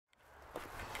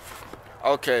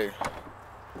Okay,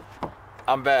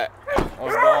 I'm back.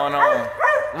 What's going on?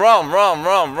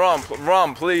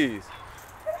 Rum, please.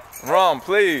 Rum,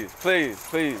 please.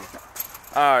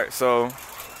 Alright, so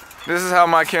this is how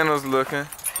my kennel's looking.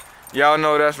 Y'all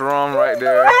know that's Rum right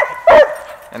there.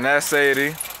 And that's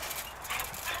Sadie.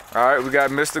 Alright, we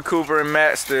got Mr. Cooper and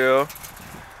Matt still.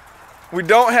 We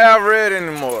don't have Red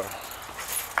anymore.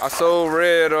 I sold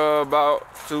Red about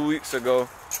 2 weeks ago.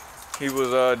 He was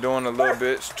doing a little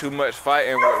bit too much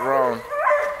fighting with Rum.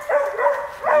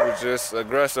 He was just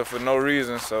aggressive for no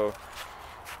reason, so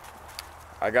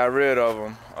I got rid of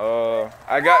him.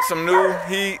 I got some new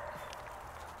heat.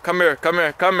 Come here.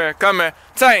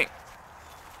 Tank!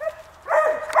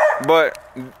 But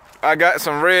I got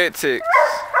some red ticks.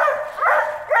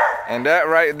 And that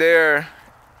right there,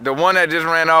 the one that just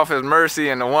ran off is Mercy,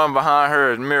 and the one behind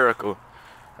her is Miracle.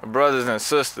 Brothers and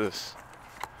sisters.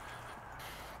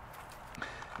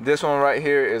 This one right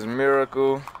here is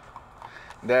Miracle.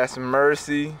 That's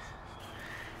Mercy.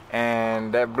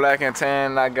 And that black and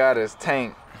tan I got is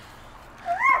Tank.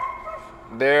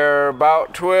 They're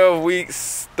about 12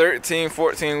 weeks, 13,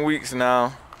 14 weeks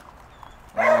now.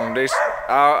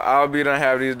 I'll be done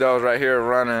have these dogs right here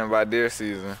running by deer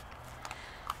season.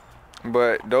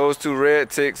 But those two red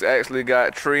ticks actually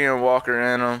got Tree and Walker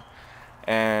in them,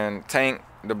 and Tank,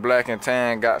 the black and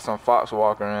tan, got some Fox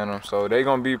Walker in them. So they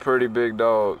gonna be pretty big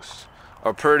dogs.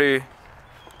 They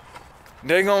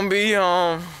gonna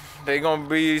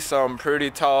be some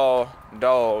pretty tall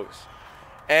dogs.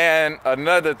 And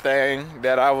another thing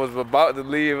that I was about to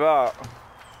leave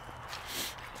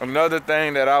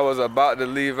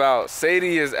out.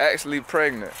 Sadie is actually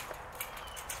pregnant.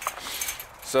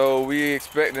 So we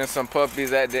expecting some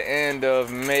puppies at the end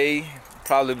of May,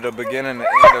 probably the beginning, the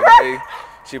end of May.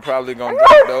 She probably gonna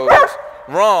drop those.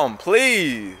 Rum,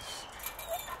 please.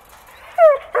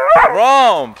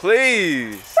 Rum,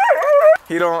 please.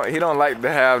 He don't like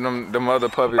to have them other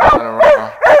puppies running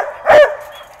around.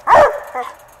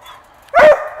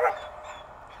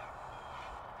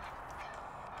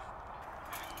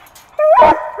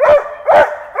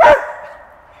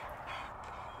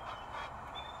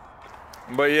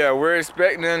 But yeah, we're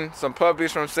expecting some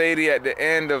puppies from Sadie at the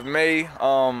end of May.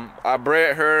 I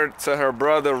bred her to her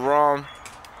brother Rum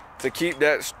to keep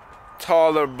that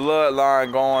taller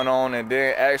bloodline going on, and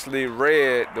then actually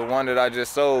Red, the one that I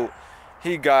just sold,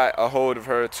 he got a hold of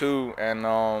her too. And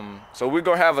so we're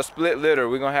gonna have a split litter.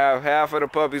 We're gonna have half of the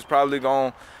puppies probably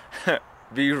gonna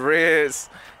be Reds,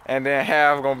 and then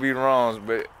half gonna be Rums.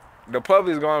 But the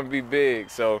puppy's gonna be big,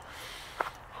 so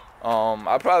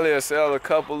I probably will sell a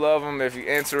couple of them. If you're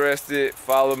interested,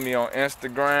 follow me on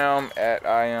Instagram at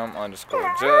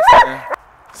 @IAM_Justin.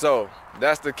 So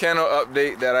that's the kennel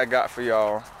update that I got for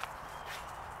y'all.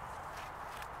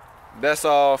 That's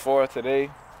all for today.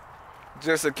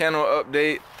 Just a kennel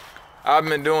update. I've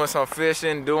been doing some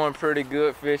fishing, doing pretty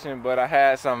good fishing, but I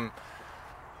had some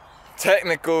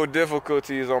technical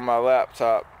difficulties on my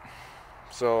laptop,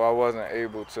 so I wasn't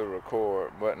able to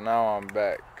record. But now I'm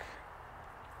back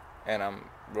and I'm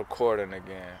recording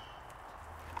again.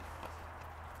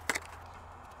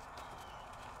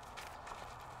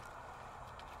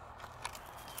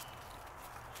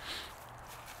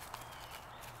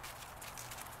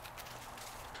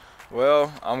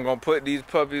 Well, I'm gonna put these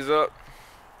puppies up,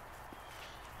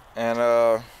 and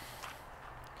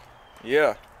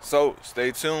yeah, so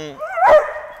stay tuned.